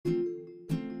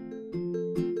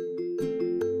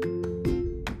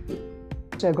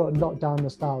say I've got lockdown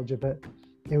nostalgia, but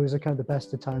it was a kind of the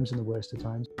best of times and the worst of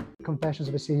times. Confessions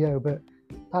of a CEO, but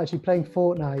actually playing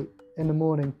Fortnite in the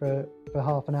morning for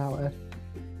half an hour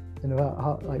and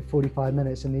about like 45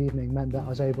 minutes in the evening meant that I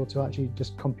was able to actually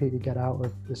just completely get out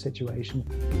of the situation.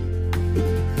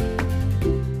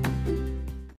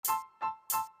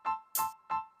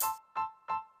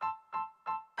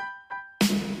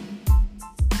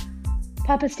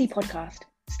 Purposely Podcast,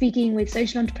 speaking with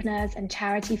social entrepreneurs and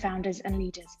charity founders and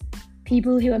leaders,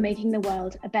 people who are making the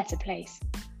world a better place.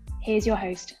 Here's your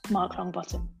host, Mark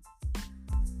Longbottom.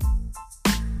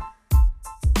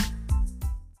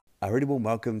 A really warm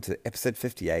welcome to episode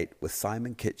 58 with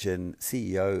Simon Kitchen,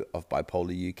 CEO of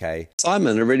Bipolar UK.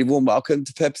 Simon, a really warm welcome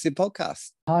to Purposely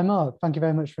Podcast. Hi, Mark. Thank you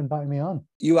very much for inviting me on.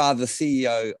 You are the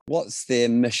CEO. What's their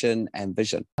mission and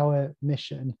vision? Our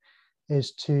mission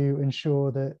is to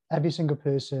ensure that every single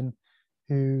person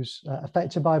who's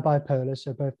affected by bipolar,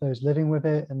 so both those living with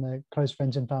it and their close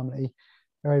friends and family,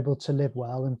 are able to live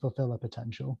well and fulfill their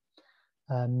potential.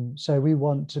 So we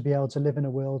want to be able to live in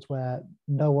a world where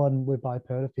no one with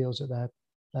bipolar feels that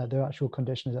their actual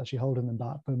condition is actually holding them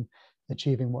back from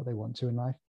achieving what they want to in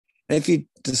life. If you're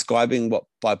describing what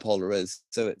bipolar is,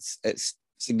 so it's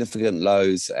significant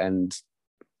lows and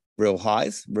real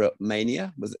highs, real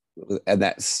mania, and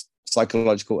that's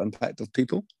psychological impact of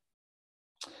people?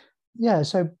 Yeah,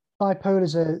 so bipolar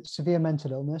is a severe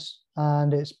mental illness,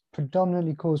 and it's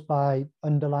predominantly caused by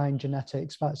underlying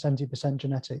genetics, about 70%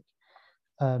 genetic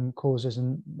causes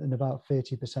and about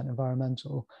 30%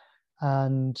 environmental.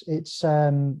 And it's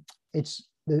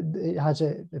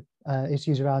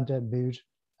issues around mood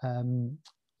and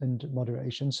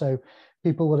moderation. So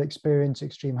people will experience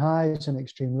extreme highs and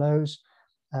extreme lows.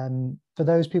 For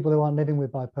those people who aren't living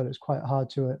with bipolar, it's quite hard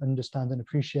to understand and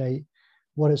appreciate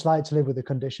what it's like to live with the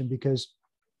condition, because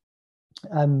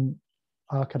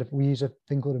we use a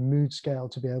thing called a mood scale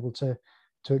to be able to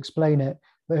explain it.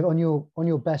 But on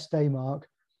your best day, Mark,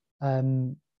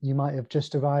 you might have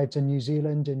just arrived in New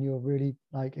Zealand and you're really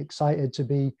like excited to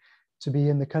be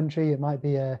in the country. It might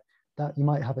be that you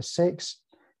might have a 6,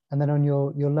 and then on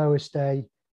your lowest day,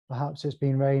 perhaps it's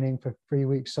been raining for 3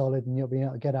 weeks solid and you'll be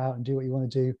able to get out and do what you want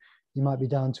to do. You might be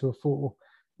down to a 4.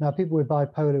 Now, people with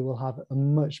bipolar will have a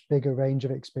much bigger range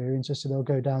of experiences. So they'll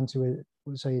go down to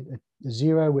a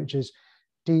 0, which is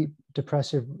deep,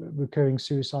 depressive, recurring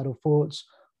suicidal thoughts,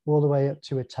 all the way up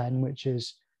to a 10, which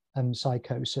is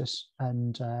psychosis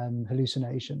and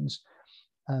hallucinations.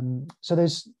 So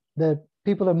the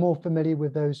people are more familiar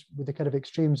with the kind of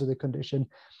extremes of the condition.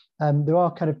 There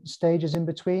are kind of stages in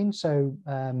between. So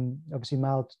obviously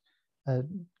mild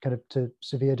kind of to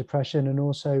severe depression, and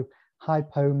also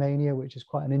hypomania, which is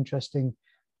quite an interesting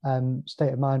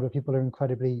state of mind where people are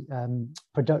incredibly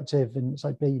productive, and it's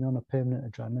like being on a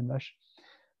permanent adrenaline rush.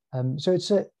 So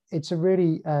it's a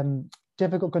really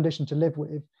difficult condition to live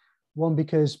with. One,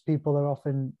 because people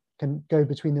can go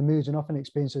between the moods and often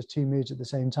experience those 2 moods at the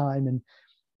same time, and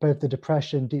both the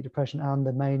depression, deep depression, and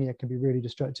the mania can be really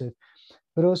destructive.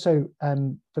 But also,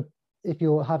 if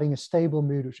you're having a stable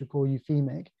mood, which we call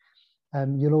euphemic,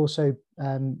 you'll also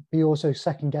be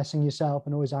second guessing yourself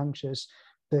and always anxious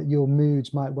that your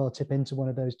moods might well tip into one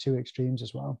of those 2 extremes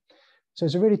as well. So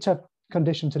it's a really tough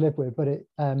condition to live with, but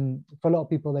for a lot of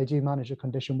people, they do manage the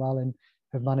condition well and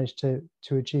have managed to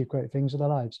achieve great things in their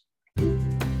lives.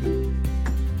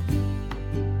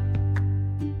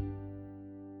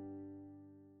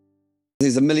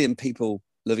 There's 1 million people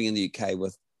living in the UK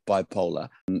with bipolar.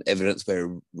 Evidence where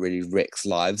it really wrecks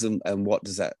lives, and what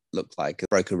does that look like?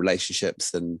 Broken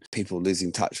relationships and people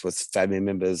losing touch with family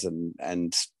members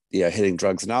and hitting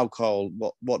drugs and alcohol.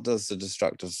 What does the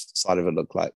destructive side of it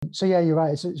look like? So yeah, you're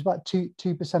right. It's about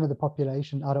 2% of the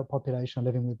population, adult population, are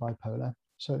living with bipolar.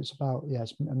 So it's about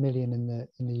it's 1 million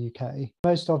in the UK.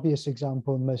 Most obvious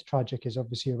example and most tragic is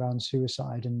obviously around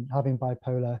suicide, and having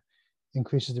bipolar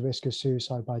increases the risk of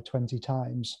suicide by 20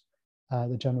 times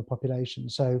the general population.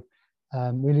 So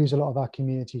we lose a lot of our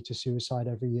community to suicide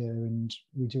every year, and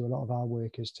we do a lot of our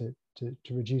work is to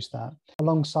reduce that.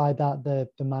 Alongside that,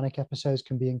 the manic episodes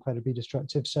can be incredibly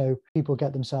destructive. So people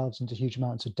get themselves into huge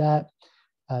amounts of debt.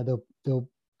 They'll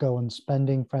go on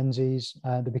spending frenzies.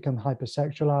 They become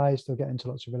hypersexualized. They'll get into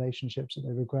lots of relationships that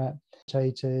they regret,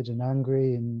 irritated and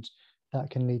angry, and that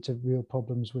can lead to real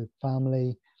problems with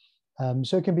family.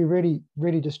 So it can be really,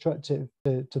 really destructive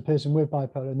to a person with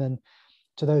bipolar and then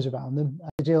to those around them.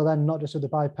 They deal then not just with the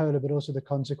bipolar, but also the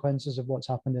consequences of what's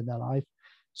happened in their life.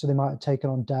 So they might have taken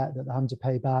on debt that they're having to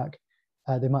pay back.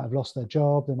 They might have lost their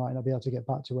job. They might not be able to get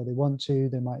back to where they want to.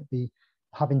 They might be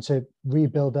having to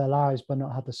rebuild their lives but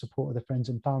not have the support of the friends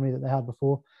and family that they had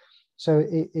before. So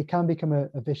it can become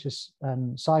a vicious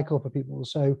cycle for people.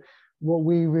 So what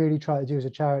we really try to do as a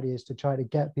charity is to try to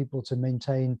get people to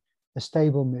maintain a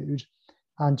stable mood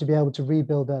and to be able to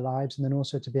rebuild their lives, and then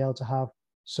also to be able to have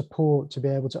support to be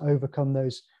able to overcome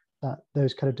those kind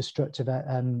of destructive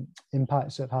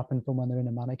impacts that have happened from when they're in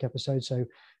a manic episode. So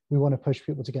we want to push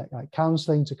people to get like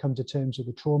counselling, to come to terms with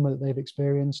the trauma that they've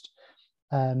experienced,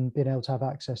 being able to have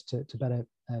access to better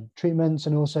treatments,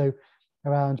 and also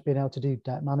around being able to do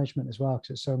debt management as well, because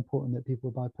it's so important that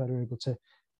people with bipolar are able to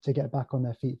get back on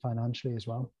their feet financially as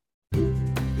well.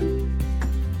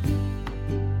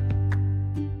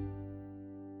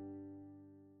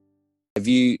 Have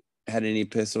you had any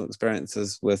personal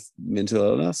experiences with mental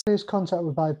illness? First contact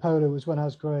with bipolar was when I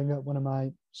was growing up. One of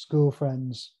my school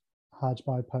friends had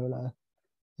bipolar,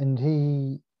 and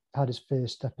he had his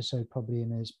first episode probably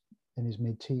in his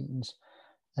mid-teens,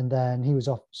 and then he was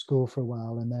off school for a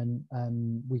while, and then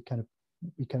we kind of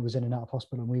was in and out of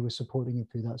hospital, and we were supporting him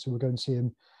through that. So we're going to see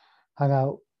him hang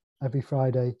out every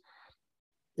Friday,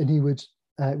 and he would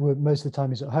most of the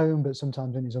time he's at home, but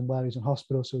sometimes when he's unwell he's in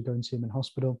hospital, so we'd go and see him in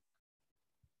hospital.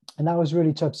 And that was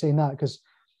really tough, seeing that, because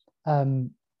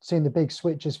seeing the big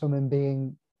switches from him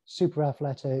being super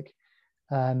athletic,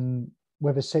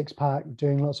 with a six-pack,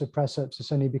 doing lots of press-ups, to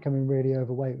suddenly becoming really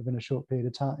overweight within a short period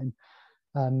of time.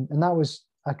 And that was,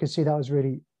 I could see that was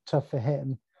really tough for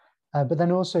him. But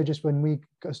then also just when we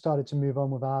started to move on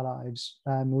with our lives,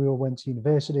 we all went to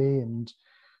university and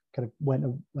kind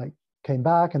of came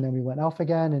back, and then we went off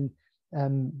again.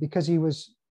 And because he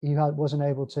wasn't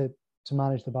able to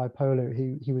manage the bipolar,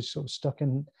 he was sort of stuck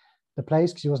in the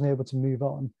place because he wasn't able to move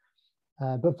on.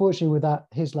 But fortunately with that,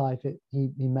 his life,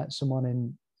 he met someone,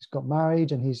 and he's got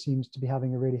married, and he seems to be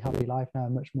having a really happy life now,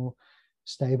 much more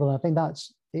stable. And I think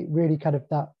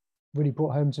that really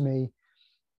brought home to me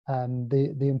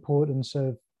the importance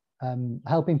of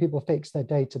helping people fix their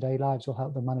day-to-day lives or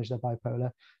help them manage their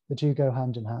bipolar. The two go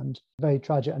hand in hand. Very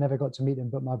tragic. I never got to meet him,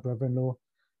 but my brother-in-law,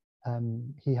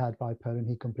 he had bipolar, and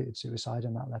he completed suicide,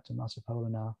 and that left a massive hole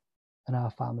in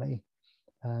our family.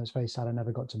 It's very sad I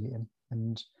never got to meet him,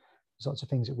 and there's lots of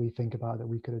things that we think about that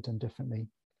we could have done differently.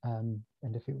 And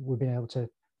if we'd been able to,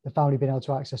 the family been able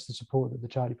to access the support that the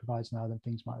charity provides now, then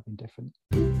things might have been different.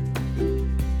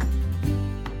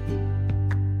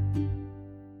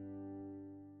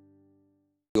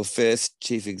 Your first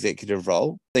chief executive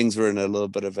role, things were in a little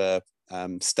bit of a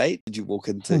state. Did you walk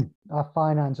into? Our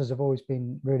finances have always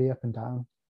been really up and down.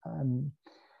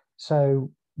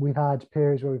 So we've had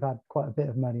periods where we've had quite a bit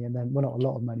of money, and then, well, not a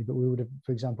lot of money, but we would have,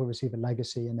 for example, receive a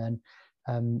legacy, and then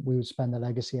we would spend the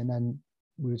legacy, and then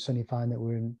we would suddenly find that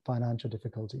we're in financial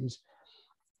difficulties.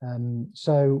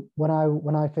 So when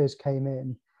I first came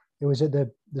in, it was at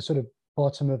the sort of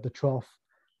bottom of the trough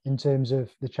in terms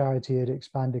of the charity had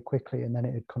expanded quickly, and then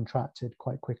it had contracted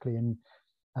quite quickly, and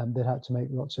they'd had to make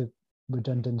lots of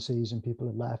redundancies, and people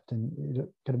had left, and it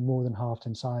kind of more than halved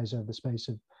in size over the space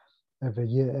of a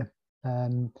year.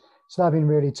 So that'd been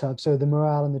really tough. So the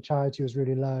morale in the charity was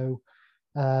really low.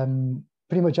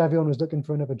 Pretty much everyone was looking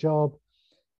for another job,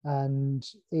 and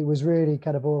it was really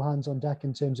kind of all hands on deck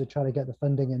in terms of trying to get the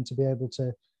funding in to be able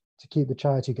to keep the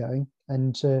charity going,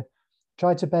 and to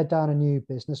try to bed down a new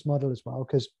business model as well,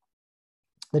 because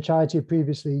the charity had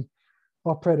previously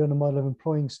operated on a model of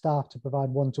employing staff to provide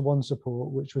one-to-one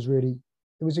support, which was really,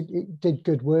 it did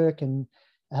good work and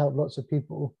helped lots of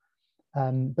people.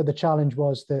 But the challenge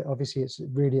was that obviously it's a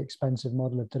really expensive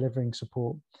model of delivering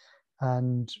support,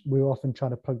 and we were often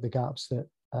trying to plug the gaps that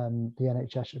the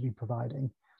NHS should be providing.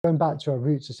 Going back to our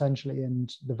roots essentially,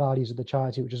 and the values of the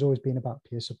charity, which has always been about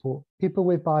peer support. People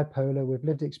with bipolar, with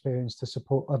lived experience, to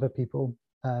support other people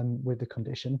with the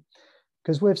condition.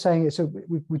 Because we're saying it, so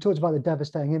we talked about the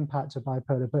devastating impact of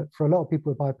bipolar, but for a lot of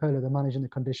people with bipolar, they're managing the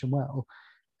condition well,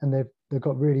 and they've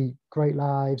got really great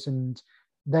lives, and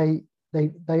they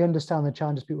understand the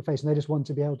challenges people face, and they just want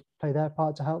to be able to play their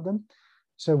part to help them.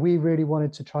 So we really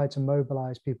wanted to try to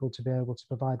mobilize people to be able to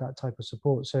provide that type of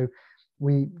support. So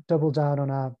we doubled down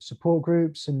on our support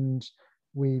groups, and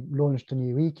we launched a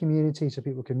new e-community so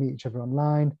people can meet each other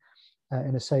online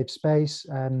in a safe space.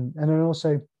 And then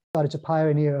also started to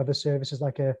pioneer other services,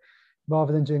 like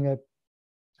rather than doing a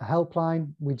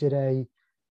helpline, we did a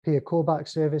peer callback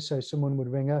service. So someone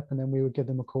would ring up, and then we would give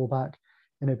them a call back,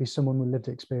 and it'd be someone with lived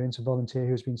experience, a volunteer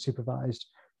who's been supervised,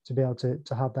 to be able to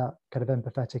have that kind of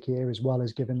empathetic ear, as well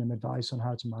as giving them advice on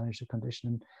how to manage the condition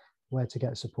and where to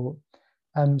get support.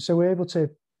 So we're able to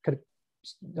I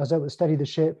was able to steady the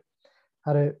ship.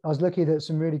 I was lucky that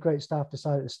some really great staff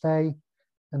decided to stay,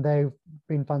 and they've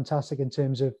been fantastic in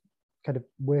terms of kind of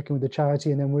working with the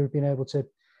charity. And then we've been able to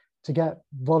to get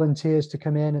volunteers to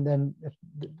come in, and then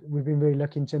we've been really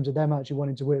lucky in terms of them actually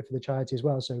wanting to work for the charity as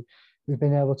well. So we've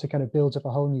been able to kind of build up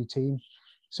a whole new team.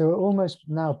 So we're almost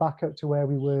now back up to where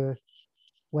we were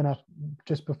when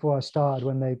just before I started,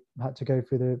 when they had to go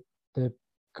through the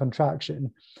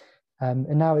contraction. And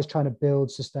now it's trying to build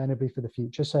sustainably for the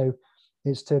future. So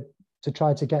it's to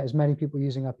try to get as many people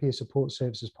using our peer support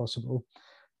service as possible,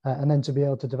 and then to be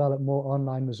able to develop more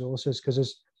online resources,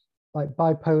 because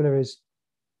bipolar it's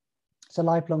a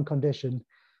lifelong condition,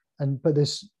 but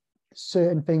there's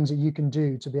certain things that you can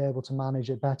do to be able to manage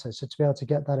it better. So to be able to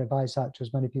get that advice out to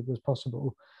as many people as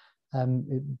possible,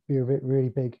 it'd be a really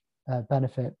big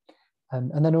benefit.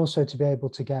 And then also to be able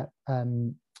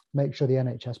to make sure the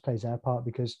NHS plays their part,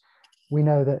 because we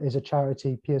know that as a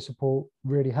charity, peer support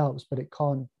really helps, but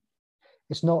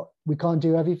we can't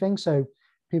do everything. So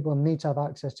people need to have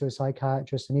access to a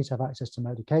psychiatrist, they need to have access to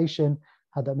medication,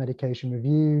 have that medication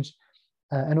reviewed,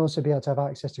 and also be able to have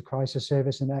access to crisis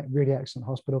service and really excellent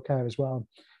hospital care as well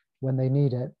when they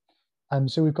need it.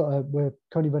 So we're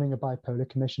currently running a bipolar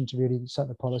commission to really set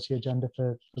the policy agenda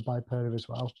for bipolar as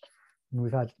well. And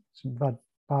we've had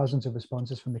thousands of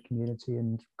responses from the community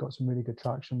and got some really good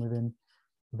traction within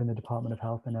the Department of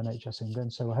Health and NHS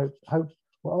England. So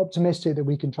we're optimistic that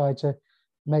we can try to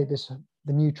make this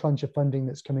the new tranche of funding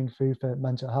that's coming through for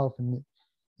mental health in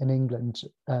England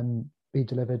be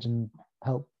delivered and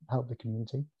help the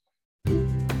community.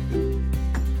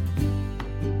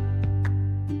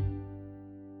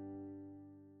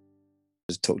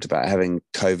 Talked about having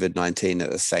COVID-19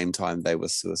 at the same time they were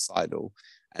suicidal,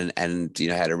 and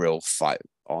had a real fight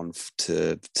on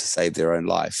to save their own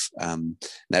life.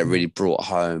 That really brought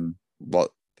home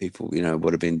what people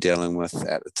would have been dealing with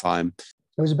at the time.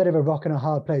 It was a bit of a rock and a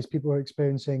hard place. People were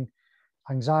experiencing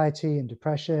anxiety and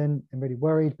depression and really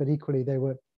worried, but equally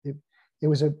it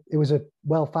was a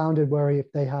well-founded worry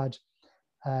if they had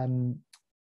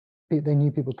they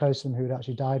knew people close to them who had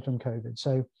actually died from COVID.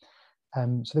 So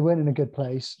they weren't in a good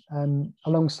place.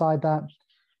 Alongside that,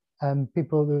 there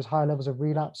was high levels of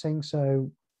relapsing. So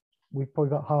we've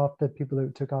probably got half the people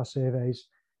that took our surveys.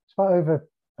 It's about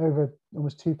over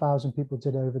almost 2,000 people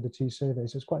did over the 2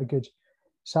 surveys. So it's quite a good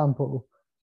sample.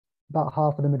 About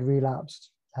half of them had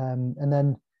relapsed. And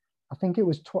then I think it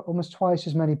was almost twice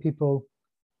as many people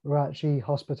were actually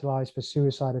hospitalized for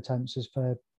suicide attempts as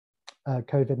for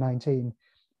COVID-19.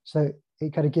 So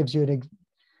it kind of gives you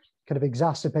kind of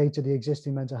exacerbated the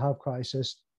existing mental health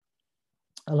crisis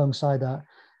alongside that.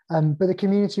 But the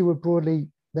community were broadly,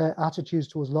 their attitudes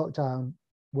towards lockdown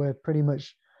were pretty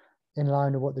much in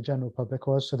line with what the general public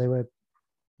was. So they were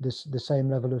the same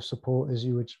level of support as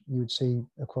you would see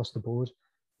across the board.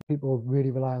 People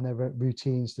really rely on their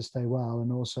routines to stay well,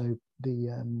 and also the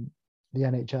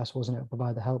NHS wasn't able to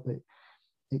provide the help that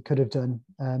it could have done.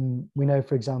 We know,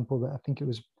 for example, that I think it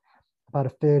was about a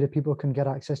third of people can get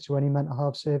access to any mental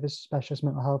health service, specialist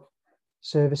mental health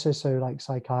services, so like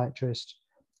psychiatrists,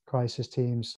 crisis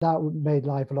teams. That made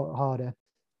life a lot harder.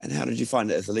 And how did you find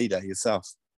it as a leader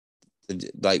yourself?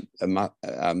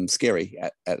 Scary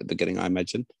at the beginning, I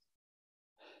imagine.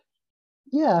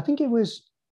 Yeah, I think it was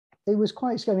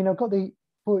quite scary. I mean,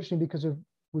 fortunately, because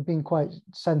we've been quite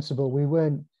sensible. We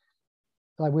weren't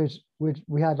like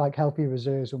we had like healthy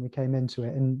reserves when we came into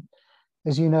it, and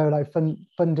as you know, like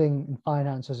funding and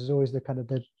finances is always the kind of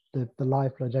the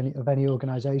lifeblood of any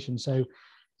organization. So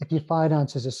if your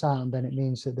finances are sound, then it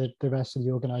means that the rest of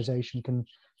the organization can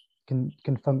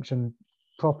function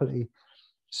properly.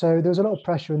 So there was a lot of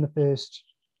pressure in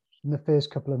the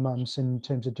first couple of months in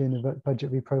terms of doing the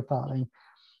budget reprofiling.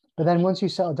 But then once you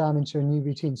settle down into a new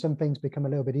routine, some things become a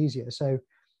little bit easier. So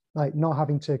like not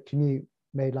having to commute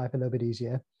made life a little bit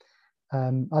easier. I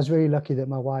was really lucky that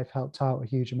my wife helped out a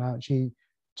huge amount. She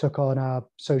took on our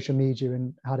social media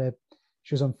and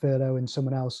she was on furlough, and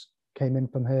someone else came in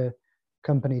from her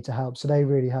company to help. So they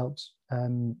really helped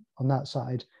on that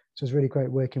side. So it was really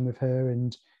great working with her,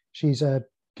 and she's a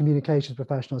communications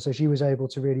professional. So she was able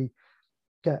to really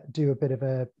do a bit of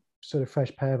a sort of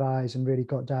fresh pair of eyes and really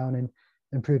got down and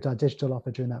improved our digital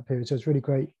offer during that period. So it's really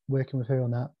great working with her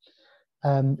on that.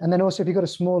 And then also, if you've got a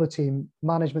smaller team,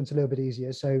 management's a little bit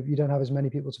easier, so you don't have as many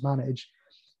people to manage.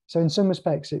 So in some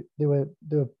respects, there were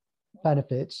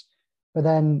benefits, but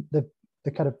then the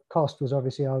kind of cost was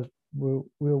obviously we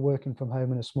were working from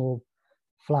home in a small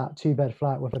flat, 2-bed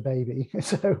flat with a baby.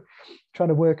 So trying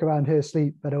to work around her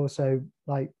sleep, but also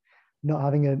like not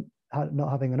having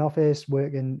an office,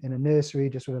 working in a nursery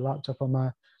just with a laptop on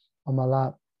my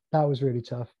lap. That was really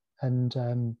tough.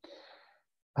 And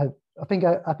I think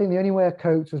the only way I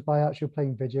coped was by actually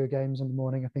playing video games in the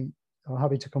morning. I think I'm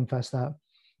happy to confess that.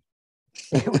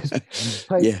 It was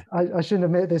like, Yeah. I shouldn't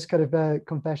admit this kind of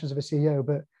confessions of a CEO,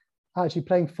 but actually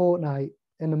playing Fortnite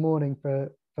in the morning for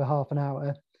half an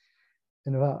hour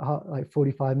in about like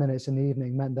 45 minutes in the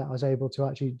evening meant that I was able to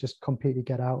actually just completely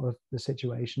get out of the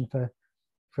situation for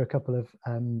like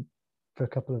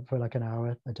an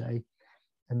hour a day,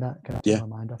 and that kind of took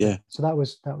my mind off it. So that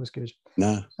was good.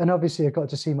 No. And obviously I got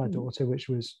to see my daughter, which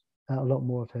was a lot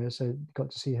more of her, so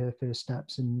got to see her first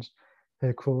steps and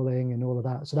her crawling and all of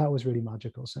that, so that was really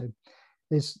magical. So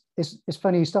it's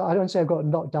funny, I don't say I've got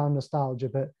knocked down nostalgia,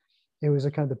 but it was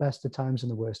a kind of the best of times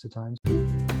and the worst of times.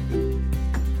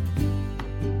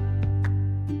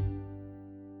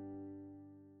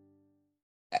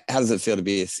 How does it feel to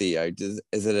be a CEO?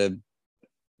 Is it a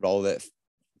role that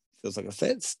feels like it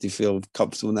fits? Do you feel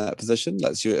comfortable in that position?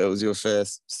 It was your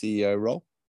first CEO role?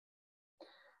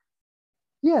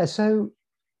 Yeah, so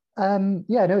no,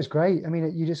 it's great. I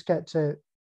mean, you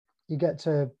get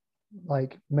to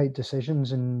like make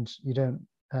decisions, and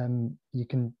you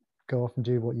can go off and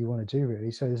do what you want to do,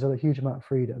 really. So there's a huge amount of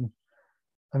freedom.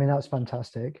 I mean, that's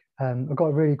fantastic. I've got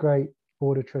a really great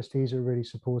board of trustees who are really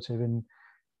supportive, and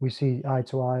we see eye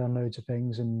to eye on loads of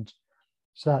things, and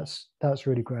so that's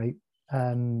really great.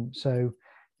 So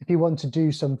if you want to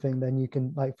do something, then you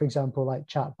can, like, for example, like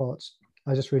chatbots.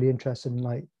 I was just really interested in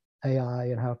like AI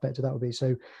and how effective that would be.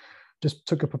 So just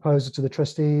took a proposal to the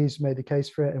trustees, made the case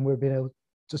for it, and we've been able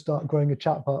to start growing a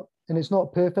chatbot. And it's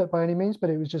not perfect by any means, but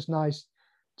it was just nice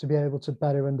to be able to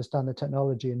better understand the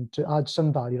technology and to add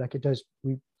some value. Like it does,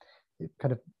 it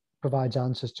kind of provides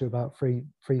answers to about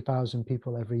 3,000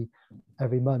 people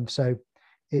every month. So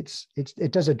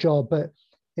it does a job, but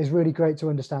it's really great to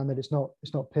understand that it's not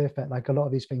perfect. Like a lot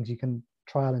of these things, you can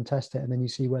trial and test it, and then you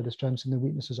see where the strengths and the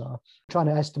weaknesses are. Trying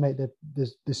to estimate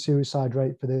the suicide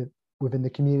rate within the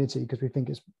community, because we think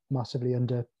it's massively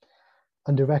under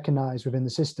recognized within the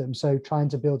system. So trying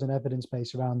to build an evidence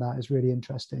base around that is really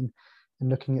interesting, and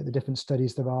looking at the different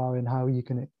studies there are and how you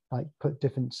can like put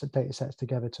different data sets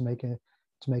together to make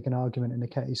an argument in a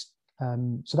case.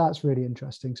 So that's really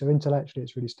interesting. So intellectually,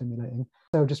 it's really stimulating.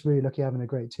 So just really lucky having a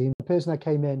great team. The person that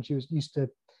came in, she was used to,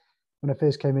 when I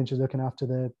first came in, she was looking after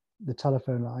the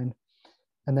telephone line.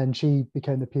 And then she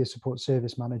became the peer support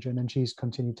service manager, and then she's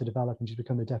continued to develop, and she's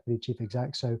become the deputy chief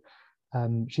exec. So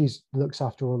she's looks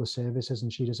after all the services,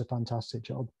 and she does a fantastic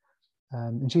job.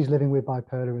 And she's living with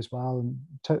bipolar as well, and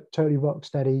totally rock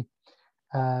steady.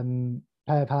 Pair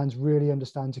of hands, really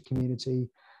understands the community.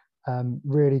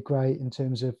 Really great in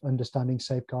terms of understanding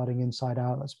safeguarding inside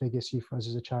out. That's a big issue for us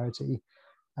as a charity.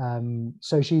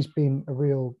 So she's been a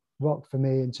real rock for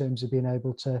me in terms of being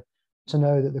able to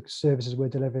know that the services we're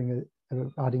delivering are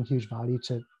adding huge value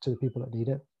to the people that need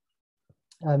it.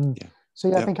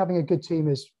 So I think having a good team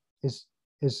is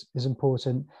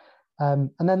important. And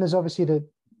then there's obviously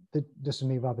this is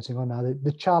me rabbiting on now.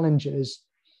 The challenges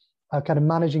are kind of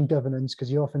managing governance, because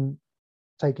you often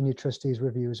taking your trustees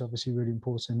with you is obviously really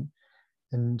important.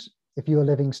 And if you're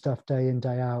living stuff day in,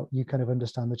 day out, you kind of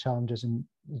understand the challenges, and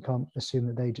you can't assume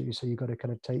that they do. So you've got to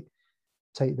kind of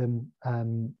take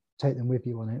them with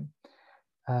you on it.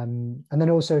 And then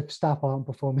also if staff aren't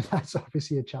performing, that's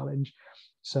obviously a challenge.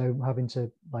 So having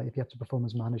to, like, if you have to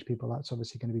performance manage people, that's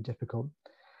obviously going to be difficult.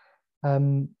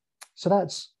 So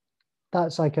that's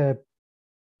like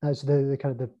that's the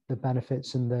kind of the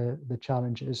benefits and the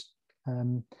challenges.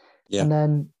 And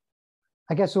then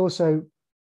I guess also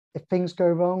if things go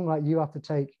wrong, like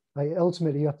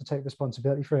ultimately you have to take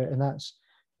responsibility for it. And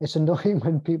it's annoying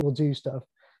when people do stuff.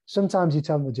 Sometimes you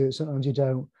tell them to do it, sometimes you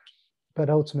don't. But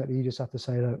ultimately you just have to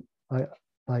say that I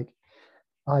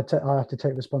have to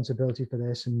take responsibility for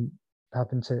this, and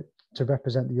happen to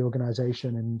represent the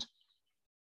organization. And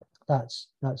that's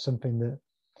something that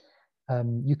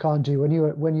you can't do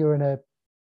when you're in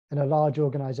a large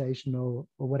organization or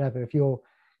whatever. If you're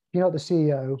not the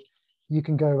CEO, you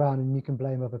can go around and you can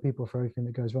blame other people for everything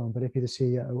that goes wrong. But if you're the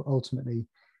CEO, ultimately,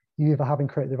 you either haven't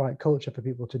created the right culture for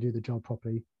people to do the job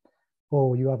properly,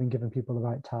 or you haven't given people the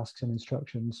right tasks and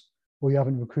instructions, or you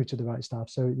haven't recruited the right staff.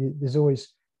 So there's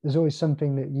always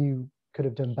something that you could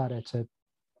have done better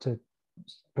to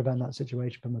prevent that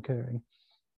situation from occurring.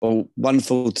 Well,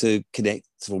 wonderful to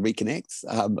reconnect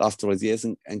after all these years,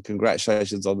 and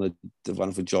congratulations on the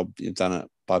wonderful job you've done at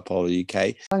Bipolar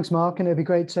UK. Thanks, Mark, and it'd be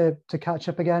great to catch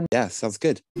up again. Yeah, sounds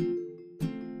good.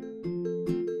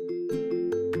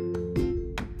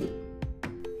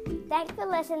 Thanks for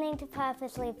listening to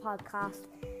Purposely Podcast.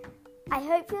 I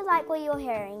hope you like what you're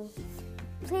hearing.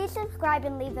 Please subscribe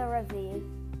and leave a review.